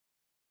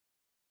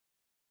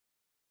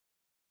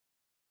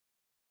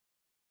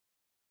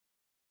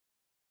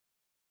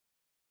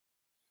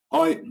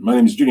Hi, my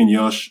name is Julien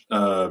Nioche.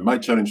 My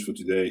challenge for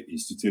today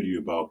is to tell you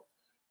about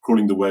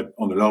crawling the web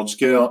on a large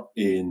scale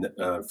in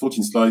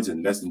 14 slides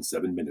in less than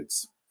 7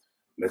 minutes.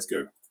 Let's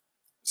go.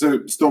 So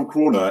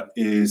Stormcrawler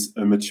is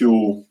a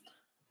mature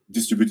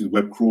distributed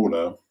web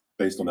crawler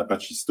based on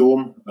Apache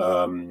Storm.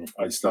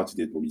 I started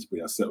it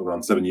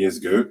around 7 years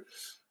ago.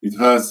 It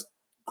has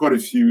quite a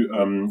few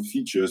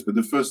features, but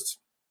the first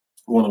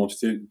one I want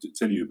to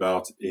tell you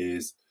about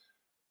is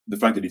the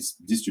fact that it's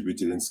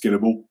distributed and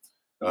scalable.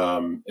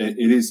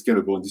 It is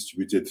scalable and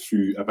distributed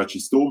through Apache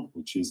Storm,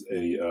 which is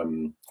a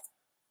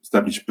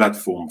established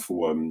platform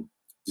for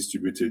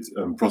distributed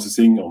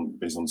processing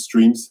based on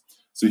streams.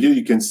 So here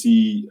you can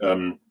see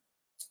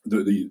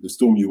the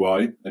Storm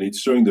UI, and it's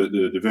showing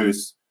the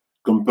various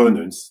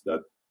components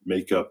that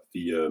make up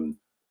the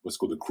what's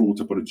called the crawl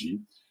topology.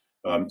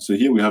 So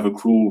here we have a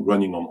crawl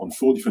running on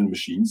 4 different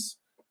machines,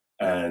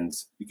 and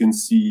you can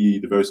see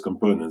the various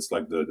components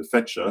like the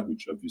fetcher,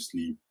 which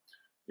obviously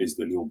is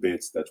the little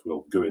bits that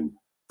will go and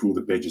pull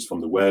the pages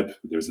from the web.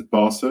 There's a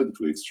parser that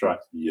will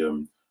extract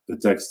the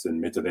text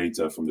and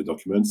metadata from the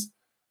documents,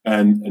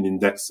 and an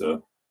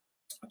indexer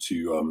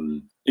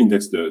to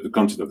index the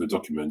content of the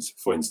documents,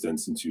 for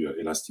instance, into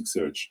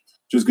Elasticsearch.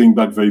 Just going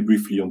back very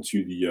briefly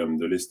onto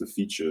the list of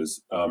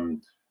features,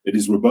 it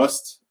is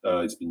robust.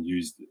 It's been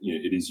used.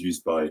 It is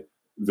used by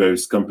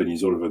various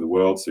companies all over the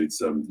world, so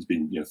it's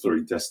been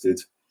thoroughly tested,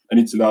 and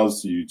it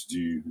allows you to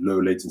do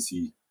low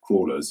latency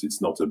crawlers.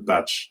 It's not a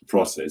batch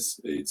process.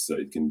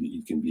 It can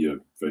be a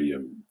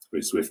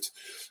very swift,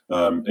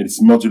 and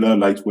it's modular,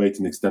 lightweight,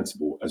 and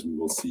extensible, as we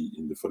will see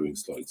in the following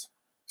slides.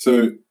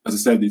 So, as I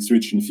said, it's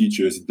rich in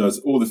features. It does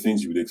all the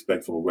things you would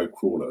expect from a web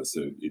crawler.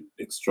 So it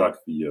extracts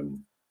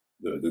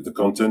the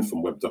content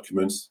from web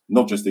documents,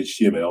 not just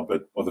HTML,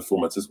 but other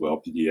formats as well,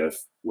 PDF,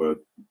 Word,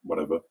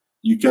 whatever.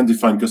 You can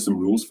define custom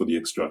rules for the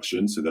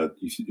extraction, so that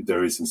if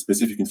there is some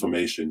specific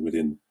information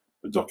within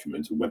a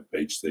document, a web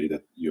page, say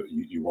that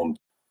you want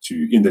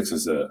to index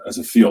as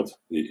a field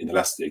in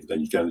Elastic,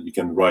 then you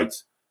can write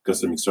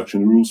custom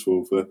extraction rules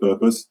for that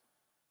purpose,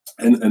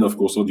 and of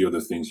course all the other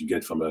things you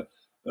get from a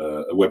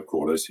web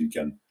crawler. So you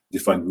can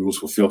define rules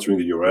for filtering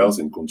the URLs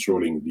and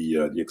controlling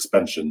the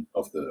expansion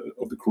of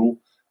the crawl,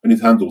 and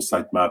it handles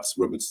sitemaps,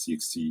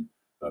 robots.txt,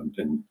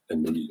 and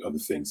many other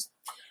things.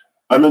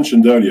 I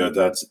mentioned earlier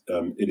that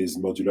it is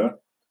modular,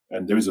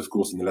 and there is of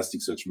course an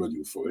Elasticsearch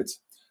module for it,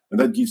 and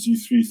that gives you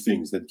 3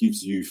 things. That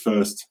gives you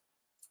first,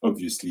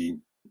 obviously,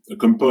 a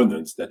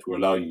component that will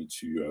allow you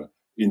to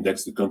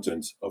index the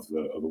content of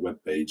a web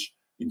page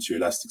into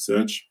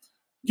Elasticsearch,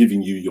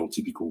 giving you your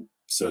typical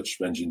search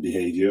engine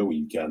behavior, where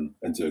you can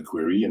enter a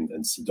query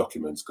and see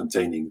documents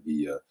containing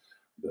the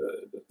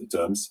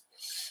terms.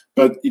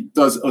 But it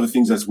does other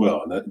things as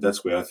well, and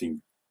that's where I think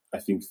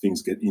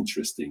things get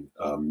interesting.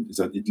 Is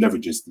that it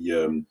leverages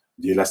the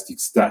Elastic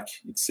Stack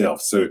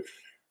itself. So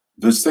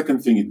the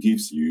second thing it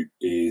gives you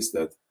is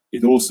that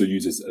it also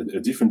uses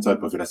a different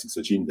type of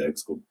Elasticsearch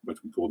index, called what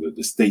we call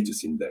the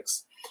status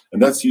index.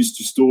 And that's used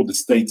to store the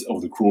state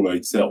of the crawler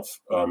itself.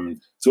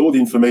 So all the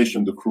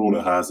information the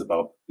crawler has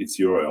about its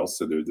URL,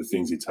 so the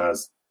things it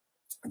has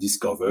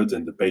discovered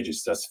and the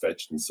pages it has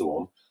fetched and so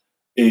on,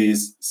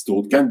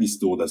 can be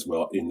stored as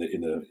well in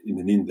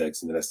an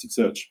index in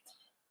Elasticsearch.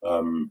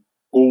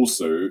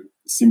 Also,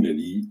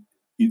 similarly,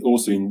 it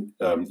also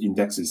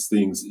indexes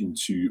things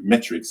into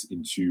metrics,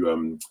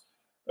 into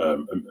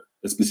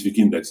a specific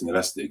index in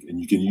Elastic,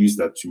 and you can use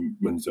that to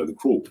monitor the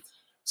crawl.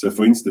 So,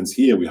 for instance,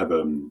 here we have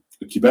a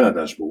Kibana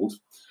dashboard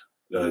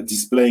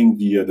displaying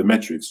the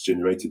metrics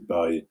generated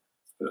by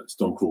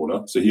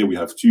Stormcrawler. So here we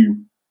have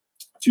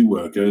two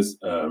workers,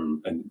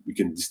 and we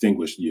can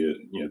distinguish the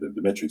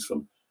metrics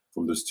from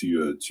those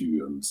two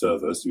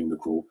servers doing the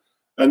crawl.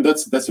 And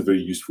that's a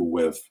very useful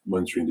way of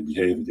monitoring the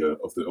behavior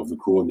of the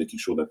crawl and making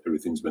sure that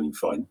everything's running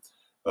fine.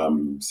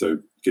 So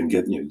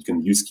you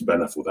can use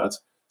Kibana for that.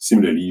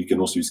 Similarly, you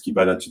can also use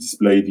Kibana to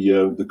display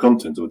the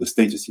content or the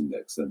status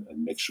index and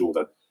make sure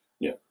that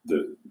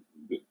the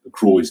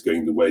crawl is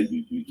going the way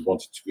you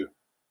want it to go.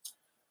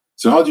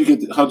 So how do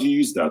you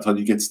use that? How do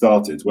you get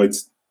started? Well,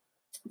 it's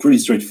pretty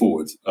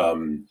straightforward.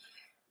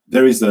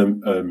 There is a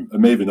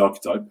Maven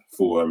archetype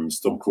for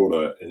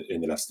Stormcrawler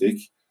in Elastic,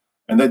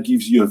 and that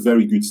gives you a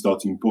very good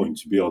starting point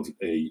to build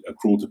a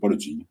crawl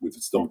topology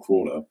with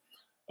Stormcrawler,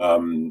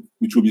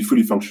 which will be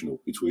fully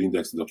functional. It will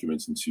index the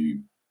documents into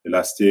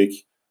Elastic.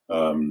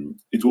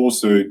 It will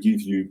also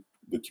give you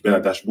the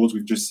Kibana dashboards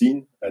we've just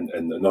seen, and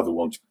another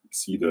one to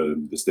see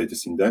the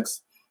status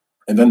index.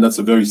 And then that's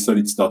a very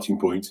solid starting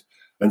point.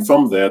 And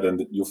from there, then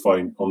you'll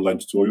find online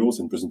tutorials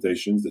and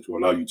presentations that will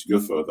allow you to go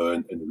further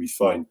and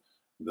refine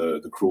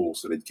the crawl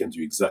so that it can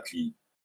do exactly